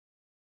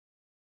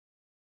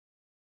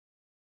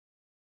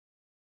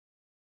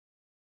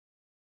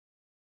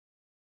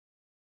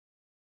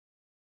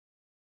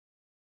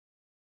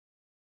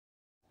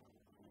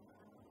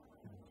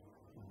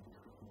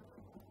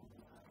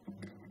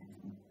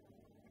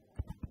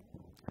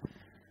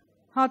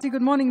Hearty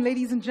good morning,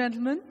 ladies and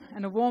gentlemen,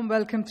 and a warm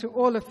welcome to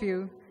all of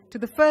you to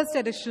the first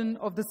edition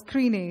of the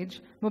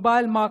Screenage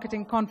Mobile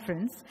Marketing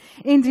Conference,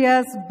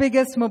 India's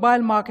biggest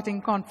mobile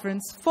marketing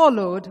conference,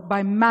 followed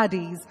by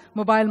Maddie's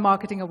Mobile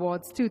Marketing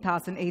Awards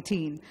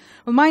 2018.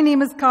 Well, my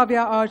name is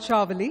Kavya R.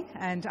 Chavali,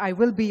 and I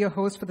will be your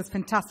host for this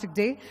fantastic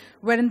day,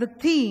 wherein the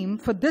theme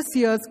for this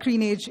year's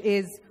Screenage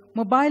is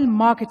Mobile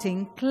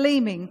Marketing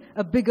Claiming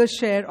a Bigger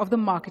Share of the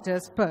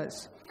Marketer's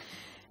Purse.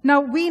 Now,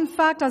 we, in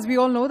fact, as we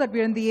all know, that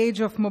we're in the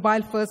age of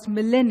mobile-first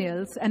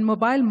millennials, and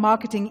mobile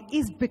marketing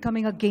is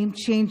becoming a game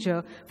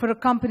changer for a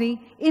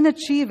company in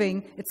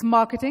achieving its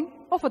marketing,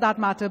 or for that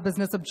matter,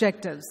 business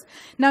objectives.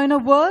 Now, in a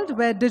world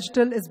where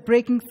digital is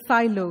breaking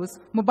silos,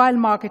 mobile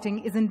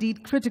marketing is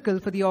indeed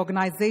critical for the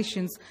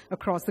organizations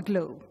across the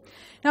globe.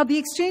 Now, the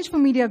Exchange for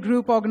Media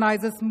Group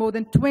organizes more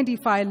than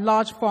 25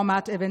 large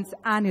format events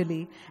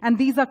annually, and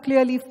these are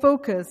clearly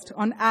focused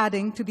on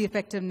adding to the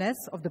effectiveness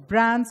of the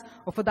brands,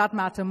 or for that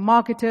matter,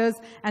 marketers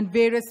and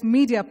various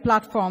media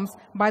platforms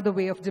by the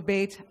way of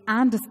debate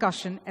and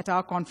discussion at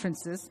our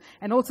conferences,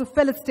 and also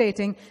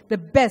felicitating the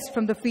best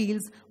from the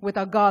fields with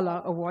our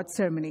Gala Award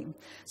ceremony.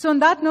 So on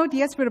that note,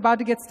 yes, we're about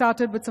to get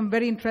started with some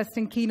very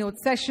interesting keynote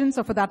sessions,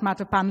 or for that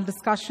matter, panel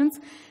discussions.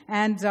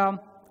 And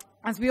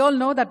as we all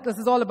know that this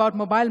is all about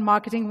mobile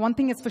marketing, one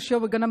thing is for sure,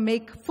 we're going to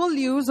make full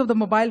use of the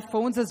mobile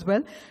phones as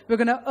well. We're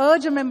going to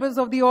urge members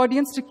of the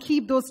audience to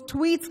keep those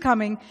tweets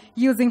coming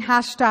using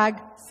hashtag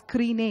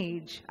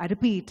Screenage. I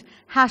repeat,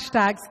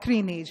 hashtag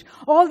Screenage.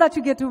 All that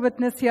you get to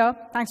witness here,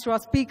 thanks to our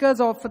speakers,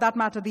 or for that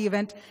matter, the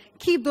event,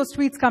 keep those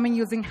tweets coming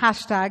using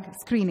hashtag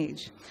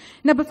Screenage.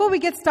 Now, before we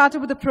get started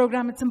with the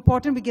program, it's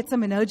important we get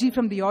some energy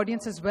from the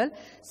audience as well.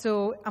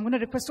 So I'm going to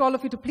request all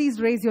of you to please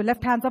raise your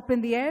left hands up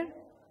in the air.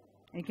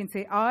 You can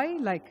say I,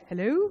 like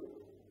hello.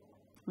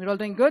 We're all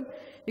doing good.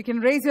 You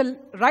can raise your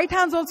right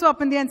hands also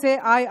up in the air and say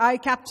I,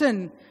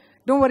 Captain.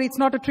 Don't worry, it's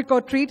not a trick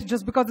or treat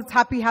just because it's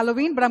Happy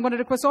Halloween, but I'm going to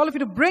request all of you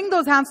to bring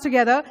those hands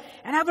together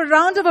and have a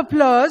round of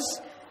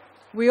applause.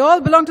 We all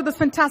belong to this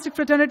fantastic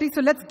fraternity,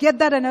 so let's get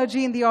that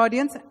energy in the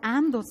audience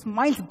and those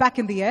smiles back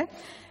in the air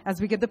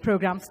as we get the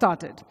program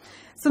started.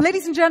 So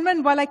ladies and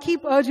gentlemen, while I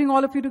keep urging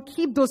all of you to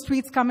keep those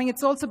tweets coming,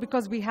 it's also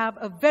because we have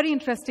a very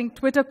interesting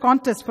Twitter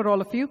contest for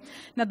all of you.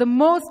 Now, the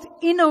most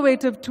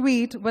innovative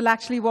tweet will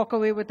actually walk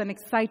away with an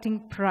exciting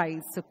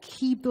prize. So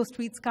keep those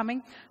tweets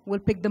coming. We'll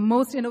pick the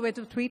most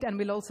innovative tweet, and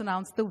we'll also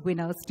announce the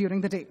winners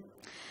during the day.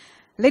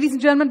 Ladies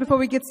and gentlemen, before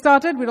we get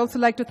started, we'd also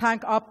like to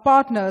thank our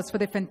partners for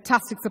their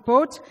fantastic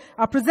support.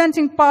 Our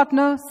presenting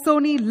partner,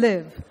 Sony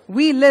Live.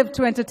 We live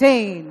to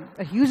entertain.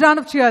 A huge round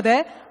of cheer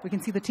there. We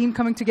can see the team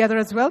coming together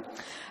as well.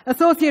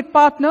 Associate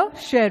partner,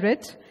 Share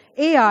It.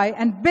 AI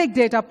and big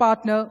data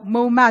partner,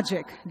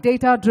 MoMagic,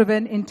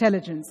 data-driven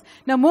intelligence.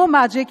 Now,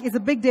 MoMagic is a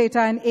big data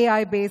and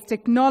AI-based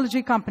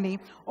technology company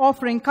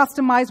offering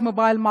customized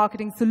mobile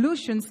marketing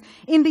solutions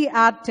in the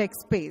ad tech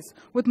space.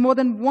 With more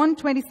than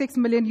 126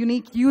 million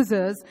unique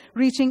users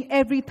reaching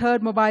every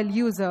third mobile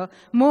user,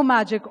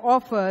 MoMagic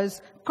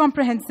offers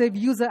comprehensive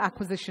user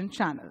acquisition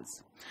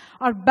channels.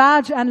 Our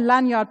badge and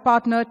lanyard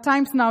partner,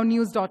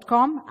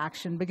 timesnownews.com.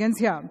 Action begins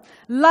here.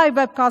 Live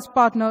webcast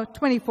partner,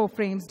 24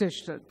 Frames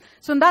Digital.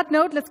 So on that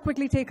note, let's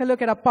quickly take a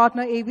look at our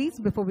partner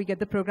AVs before we get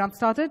the program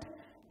started.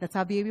 Let's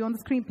have the AV on the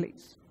screen,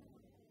 please.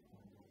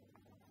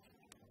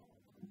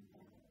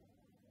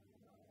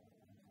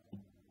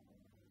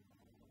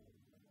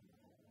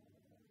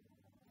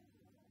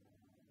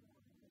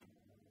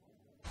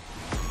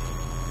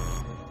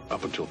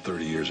 Up until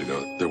 30 years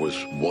ago, there was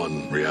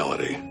one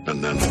reality,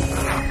 and then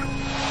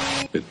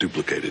it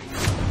duplicated.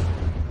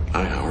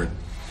 Hi, Howard.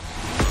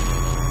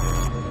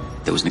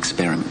 There was an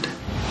experiment.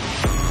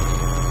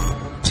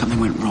 Something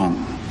went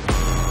wrong.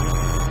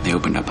 They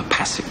opened up a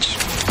passage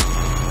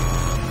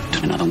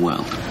to another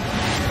world.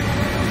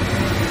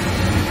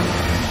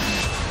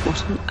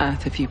 What on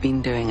earth have you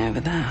been doing over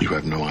there? You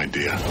have no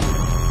idea.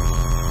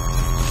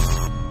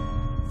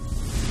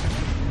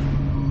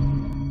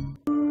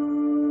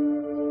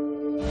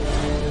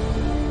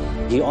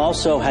 He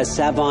also has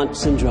savant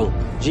syndrome,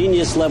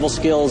 genius-level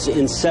skills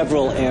in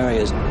several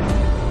areas,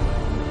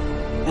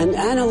 and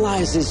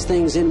analyzes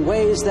things in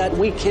ways that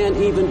we can't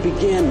even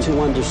begin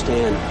to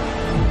understand.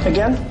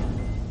 Again?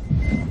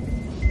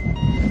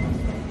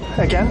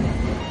 Again?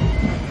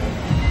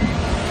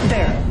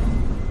 There.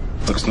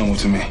 Looks normal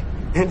to me.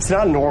 It's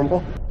not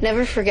normal.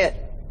 Never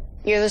forget,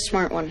 you're the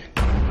smart one.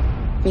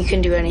 You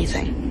can do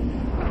anything.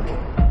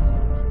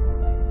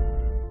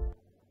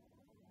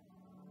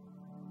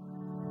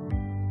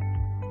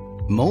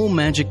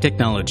 MoMagic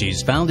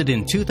Technologies, founded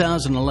in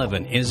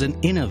 2011, is an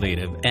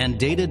innovative and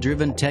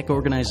data-driven tech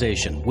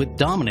organization with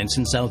dominance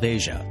in South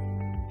Asia.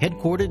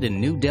 Headquartered in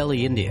New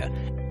Delhi, India,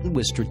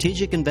 with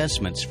strategic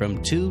investments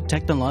from two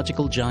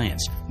technological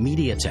giants,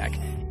 MediaTek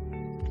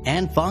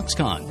and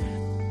Foxconn,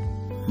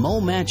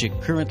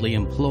 MoMagic currently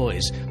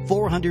employs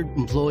 400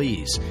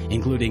 employees,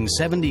 including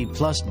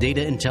 70-plus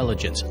data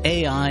intelligence,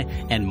 AI,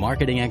 and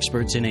marketing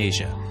experts in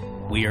Asia.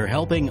 We are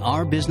helping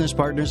our business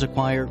partners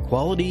acquire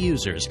quality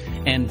users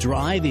and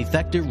drive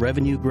effective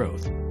revenue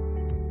growth.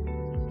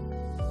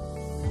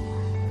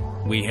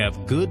 We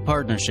have good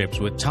partnerships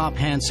with top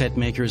handset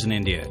makers in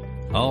India.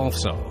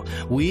 Also,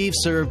 we've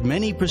served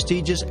many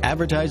prestigious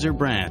advertiser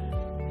brands,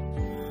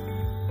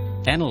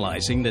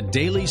 analyzing the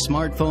daily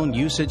smartphone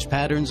usage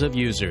patterns of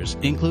users,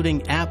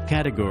 including app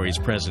categories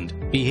present,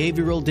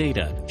 behavioral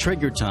data,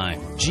 trigger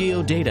time,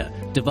 geo-data,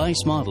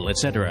 device model,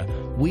 etc.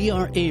 We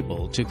are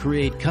able to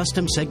create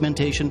custom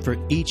segmentation for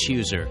each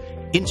user,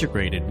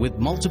 integrated with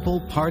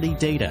multiple party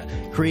data,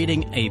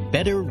 creating a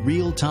better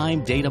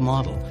real-time data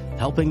model,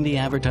 helping the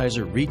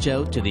advertiser reach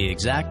out to the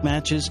exact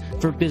matches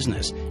for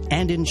business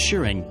and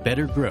ensuring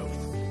better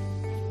growth.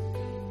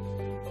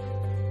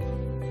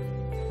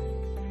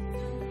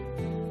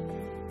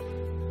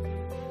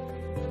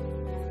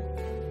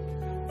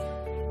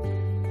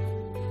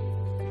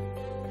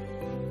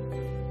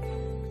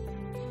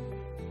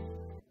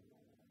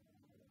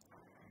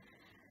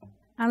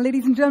 And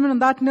ladies and gentlemen, on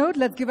that note,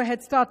 let's give a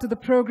head start to the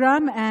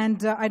program.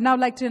 And I'd now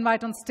like to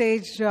invite on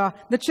stage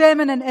the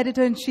chairman and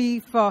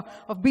editor-in-chief of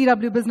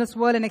BW Business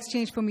World and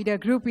Exchange for Media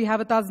Group. We have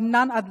with us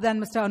none other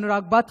than Mr.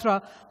 Annurag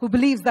Batra, who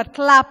believes that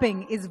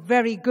clapping is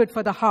very good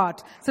for the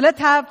heart. So let's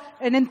have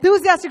an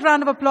enthusiastic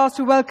round of applause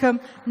to welcome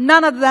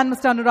none other than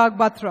Mr. Annurag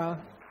Batra.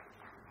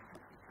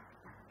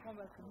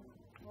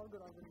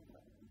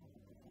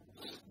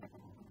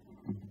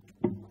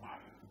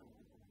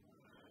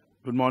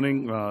 Good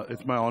morning.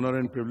 It's my honor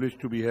and privilege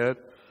to be here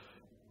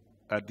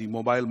at the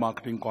mobile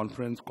marketing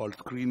conference called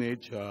Screen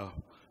Age.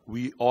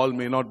 We all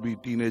may not be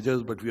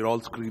teenagers, but we're all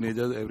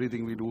screenagers.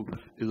 Everything we do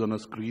is on a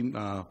screen.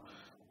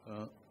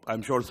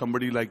 I'm sure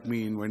somebody like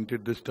me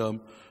invented this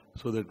term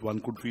so that one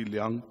could feel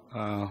young.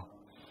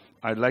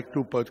 I'd like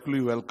to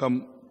particularly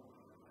welcome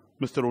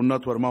Mr.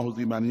 Unnat Verma, who's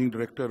the managing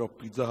director of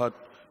Pizza Hut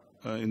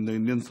in the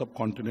Indian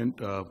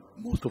subcontinent.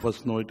 Most of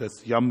us know it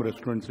as Yum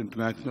Restaurants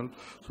International.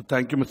 So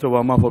thank you, Mr.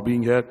 Verma, for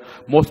being here.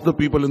 Most of the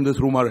people in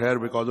this room are here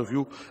because of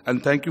you.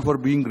 And thank you for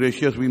being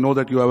gracious. We know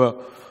that you have a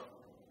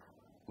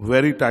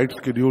very tight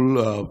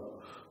schedule.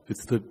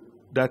 It's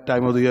that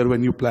time of the year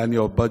when you plan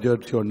your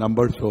budgets, your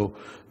numbers. So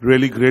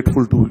really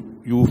grateful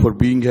to you for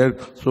being here.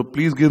 So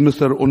please give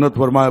Mr. Unnat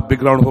Verma a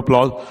big round of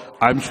applause.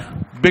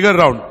 Bigger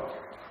round.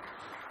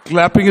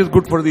 Clapping is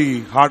good for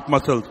the heart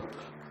muscles.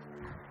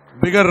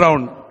 Bigger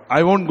round.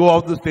 I won't go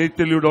off the stage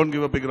till you don't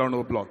give a big round of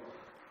applause.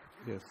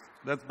 Yes,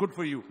 that's good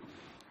for you.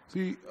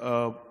 See,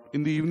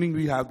 in the evening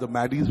we have the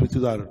Maddies, which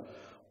is our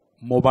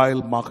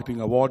mobile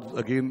marketing awards.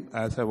 Again,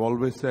 as I've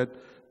always said,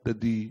 that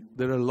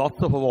there are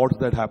lots of awards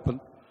that happen.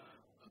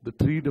 The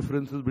three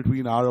differences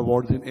between our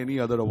awards and any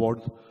other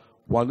awards: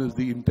 one is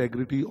the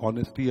integrity,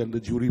 honesty, and the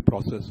jury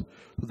process.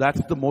 So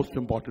that's the most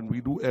important.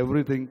 We do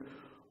everything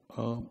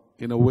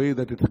in a way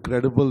that it's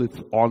credible, it's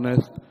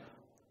honest,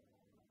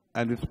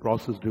 and it's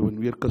process driven.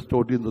 We are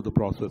custodians of the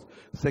process.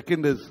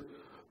 Second is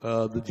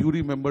the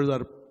jury members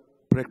are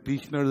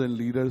practitioners and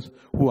leaders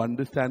who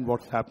understand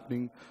what's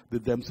happening. They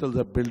themselves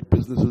have built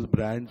businesses,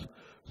 brands.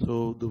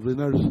 So the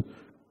winners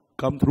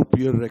come through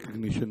peer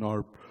recognition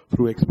or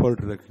through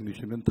expert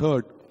recognition. And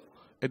third,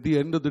 at the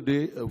end of the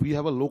day, we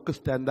have a locus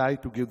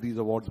standi to give these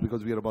awards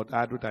because we are about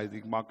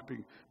advertising,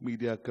 marketing,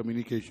 media,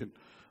 communication.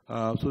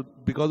 So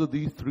because of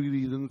these three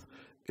reasons,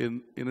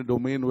 in a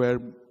domain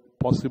where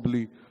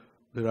possibly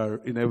there are,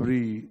 in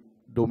every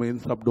domain,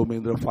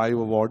 subdomain, there are 5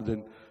 awards,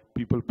 and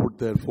people put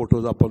their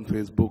photos up on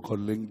Facebook or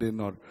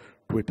LinkedIn or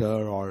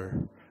Twitter or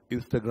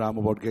Instagram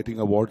about getting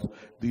awards.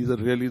 These are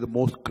really the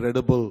most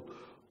credible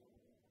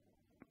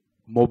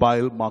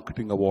mobile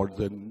marketing awards,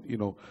 and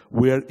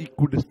we are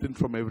equidistant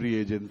from every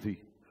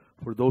agency.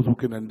 For those who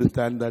can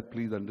understand that,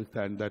 please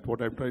understand that.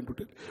 What I'm trying to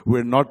tell,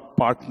 we're not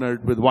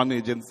partnered with one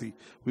agency.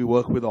 We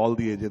work with all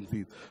the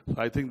agencies.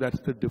 So I think that's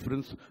the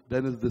difference.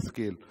 Then is the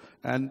scale.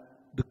 And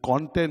the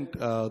content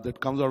that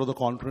comes out of the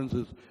conference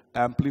is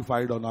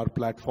amplified on our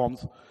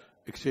platforms: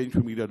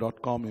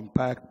 exchangeformedia.com,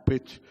 Impact,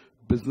 Pitch,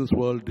 Business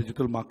World,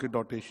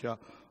 digitalmarket.asia,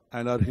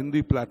 and our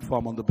Hindi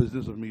platform on the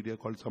business of media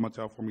called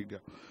Samachar for Media.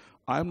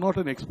 I am not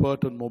an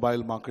expert on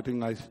mobile marketing.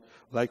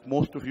 Like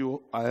most of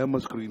you, I am a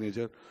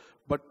screenager.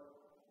 But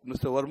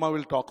Mr. Verma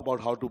will talk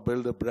about how to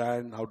build a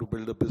brand, how to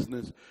build a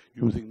business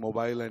using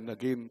mobile. And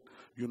again,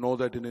 you know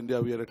that in India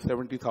we are at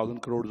 70,000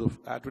 crores of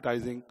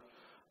advertising.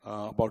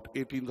 About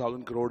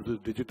 18,000 crores is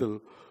digital.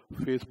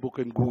 Facebook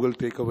and Google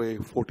take away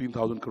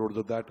 14,000 crores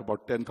of that.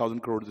 About 10,000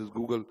 crores is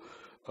Google.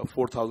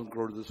 4,000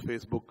 crores is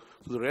Facebook.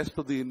 So the rest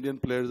of the Indian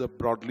players are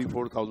broadly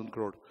 4,000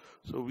 crores.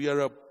 So we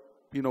are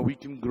we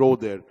can grow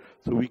there.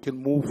 So we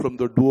can move from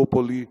the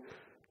duopoly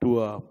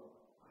to a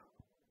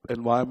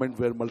environment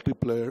where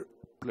multiplayer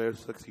players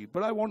succeed.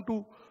 But I want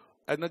to,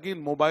 and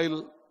again,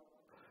 mobile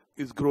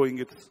is growing.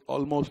 It's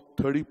almost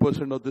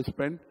 30% of the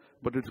spend,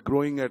 but it's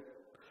growing at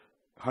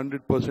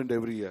 100%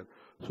 every year.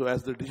 So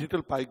as the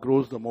digital pie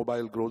grows, the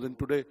mobile grows. And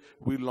today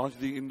we launched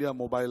the India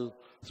Mobile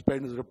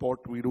Spends Report.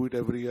 We do it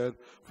every year,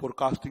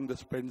 forecasting the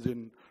spends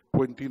in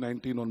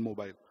 2019 on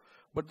mobile.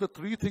 But the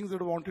 3 things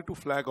that I wanted to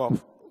flag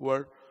off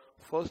were,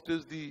 first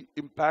is the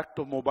impact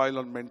of mobile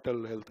on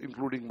mental health,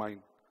 including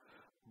mine.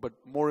 But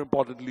more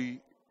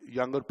importantly,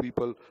 younger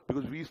people,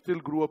 because we still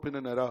grew up in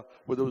an era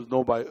where there was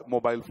no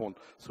mobile phone.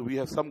 So we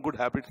have some good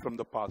habits from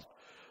the past.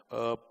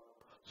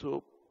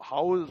 So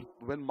how is,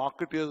 when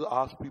marketers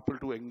ask people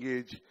to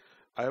engage,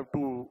 I have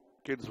two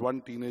kids,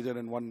 one teenager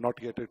and one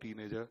not yet a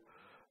teenager.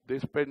 They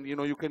spend,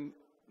 you can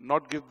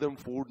not give them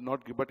food,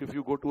 but if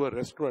you go to a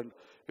restaurant,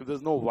 if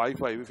there's no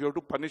Wi-Fi, if you have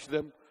to punish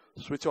them,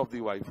 switch off the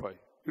Wi-Fi.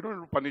 You don't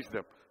have to punish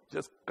them.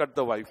 Just cut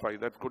the Wi-Fi.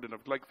 That's good enough.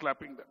 It's like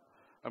slapping them.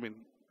 I mean,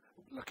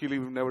 luckily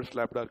we've never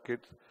slapped our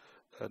kids,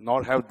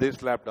 nor have they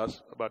slapped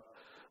us. But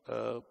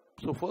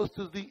so first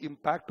is the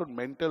impact on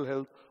mental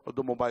health of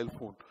the mobile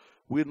phone.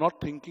 We're not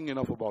thinking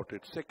enough about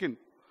it. Second,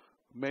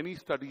 many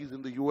studies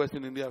in the US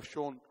and India have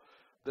shown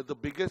that the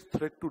biggest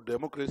threat to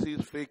democracy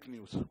is fake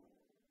news.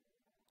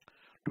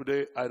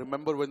 Today, I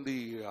remember when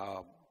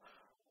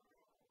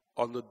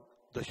on the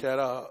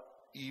Dussehra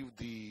Eve,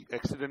 the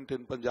accident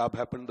in Punjab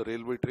happened, the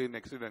railway train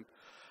accident,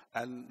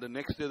 and the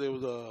next day there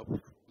was a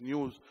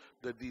news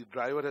that the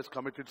driver has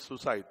committed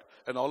suicide,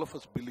 and all of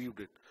us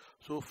believed it.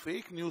 So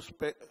fake news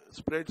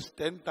spreads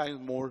 10 times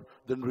more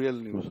than real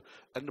news.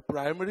 And the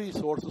primary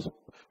source of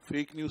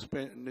fake news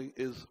spreading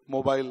is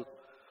mobile,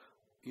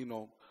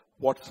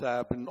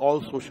 WhatsApp and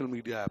all social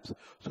media apps.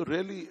 So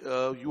really,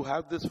 you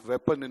have this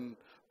weapon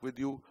with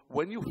you.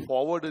 When you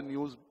forward a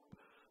news,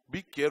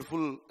 be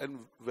careful and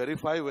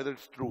verify whether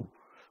it's true,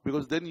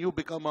 because then you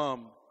become a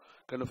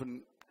kind of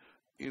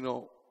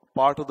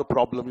part of the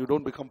problem. You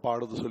don't become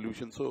part of the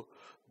solution. So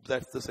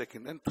that's the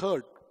second. And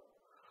third,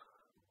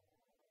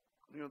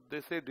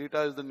 they say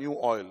data is the new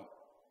oil.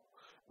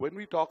 When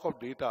we talk of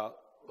data,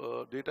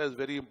 data is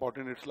very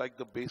important. It's like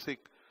the basic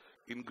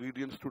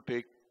ingredients to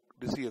take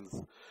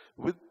decisions.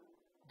 With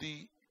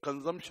the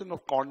consumption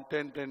of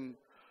content and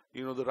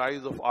the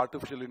rise of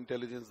artificial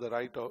intelligence, the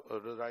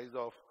rise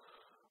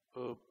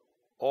of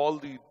all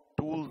the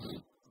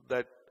tools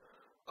that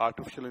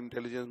artificial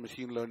intelligence,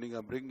 machine learning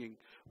are bringing,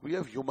 we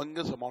have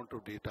humongous amount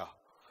of data.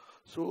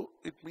 So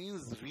it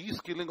means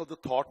reskilling of the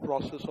thought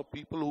process of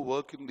people who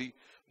work in the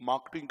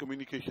marketing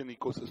communication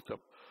ecosystem.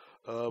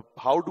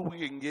 How do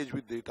we engage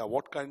with data?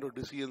 What kind of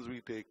decisions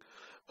we take?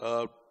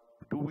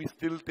 Do we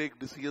still take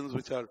decisions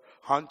which are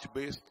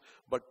hunch-based,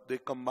 but they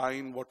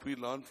combine what we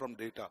learn from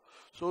data?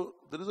 So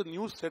there is a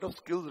new set of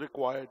skills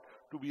required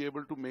to be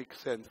able to make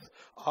sense.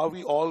 Are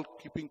we all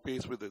keeping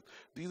pace with it?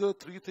 These are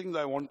three things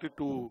I wanted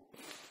to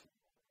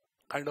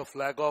kind of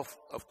flag off.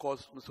 Of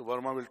course, Mr.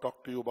 Verma will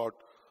talk to you about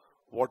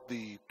what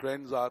the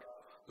trends are.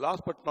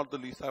 Last but not the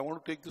least, I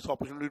want to take this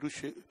opportunity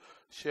to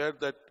share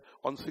that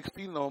on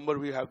 16 November,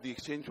 we have the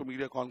Exchange for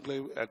Media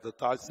Conclave at the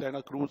Taj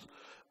Santa Cruz.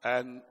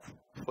 And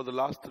for the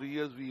last 3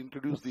 years, we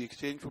introduced the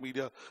Exchange for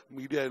Media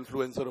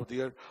Influencer of the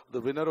Year.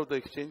 The winner of the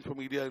Exchange for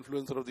Media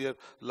Influencer of the Year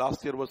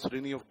last year was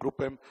Srini of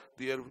Group M.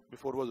 The year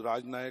before was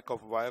Raj Nayak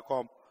of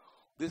Viacom.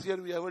 This year,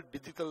 we have a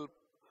digital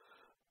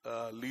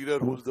leader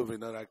who's the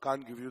winner. I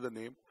can't give you the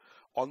name.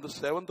 On the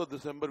 7th of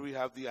December, we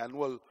have the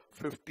annual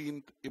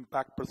 15th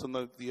Impact Person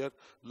of the Year.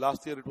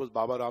 Last year, it was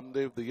Baba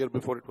Ramdev. The year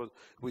before, it was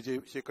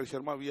Vijay Shekhar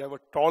Sharma. We have a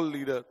tall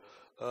leader,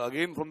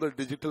 again from the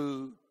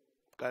digital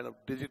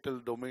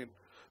domain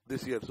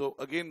this year. So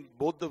again,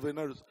 both the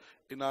winners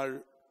in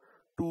our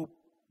two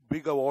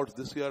big awards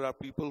this year are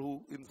people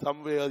who in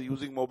some way are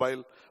using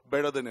mobile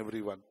better than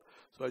everyone.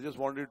 So I just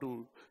wanted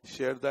to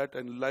share that.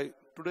 And like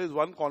today is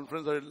one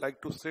conference I'd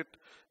like to sit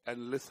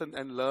and listen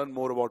and learn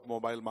more about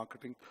mobile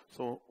marketing.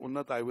 So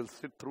Unnat, I will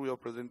sit through your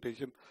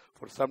presentation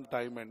for some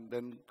time and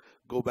then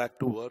go back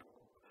to work.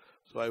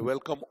 So I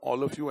welcome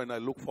all of you and I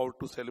look forward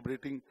to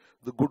celebrating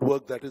the good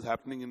work that is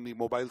happening in the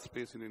mobile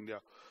space in India.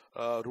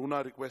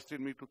 Runa requested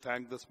me to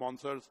thank the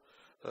sponsors.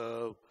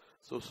 So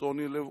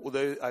Sony Live,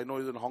 Uday, I know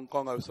is in Hong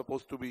Kong. I was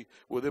supposed to be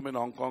with him in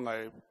Hong Kong.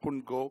 I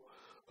couldn't go.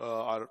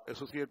 Our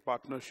associate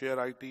partner,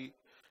 Share IT,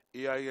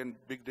 AI and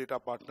big data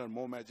partner,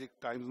 Mo Magic,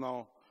 Times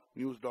Now,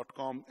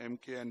 News.com,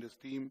 MK and his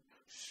team,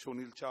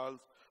 Shonil Charles,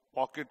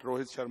 Pocket,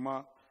 Rohit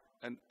Sharma,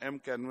 and M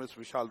Canvas,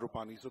 Vishal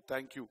Rupani. So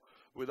thank you.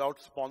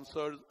 Without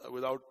sponsors,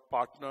 without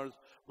partners,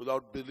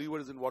 without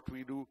believers in what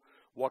we do,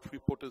 what we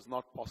put is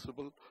not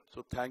possible.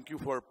 So thank you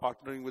for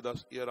partnering with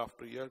us year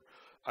after year.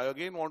 I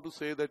again want to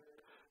say that,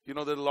 there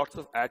are lots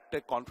of ad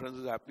tech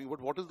conferences happening, but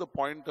what is the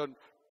point on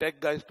tech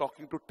guys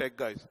talking to tech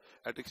guys?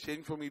 At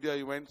Exchange for Media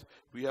events,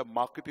 we have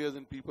marketeers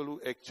and people who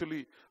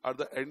actually are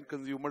the end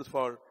consumers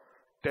for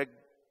tech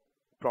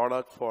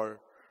products, for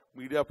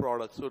media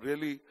products. So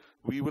really,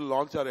 we will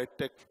launch our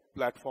EdTech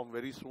platform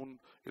very soon.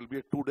 It'll be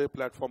a 2-day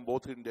platform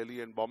both in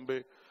Delhi and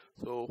Bombay.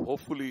 So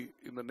hopefully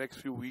in the next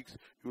few weeks,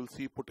 you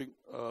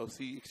will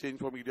see Exchange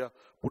for Media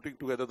putting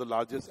together the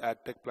largest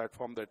ad tech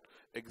platform that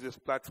exists.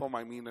 Platform,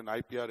 I mean an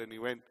IPR, an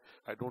event.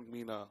 I don't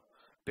mean a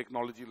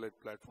technology-led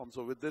platform.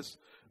 So with this,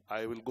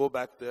 I will go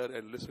back there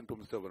and listen to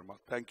Mr. Verma.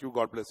 Thank you.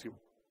 God bless you.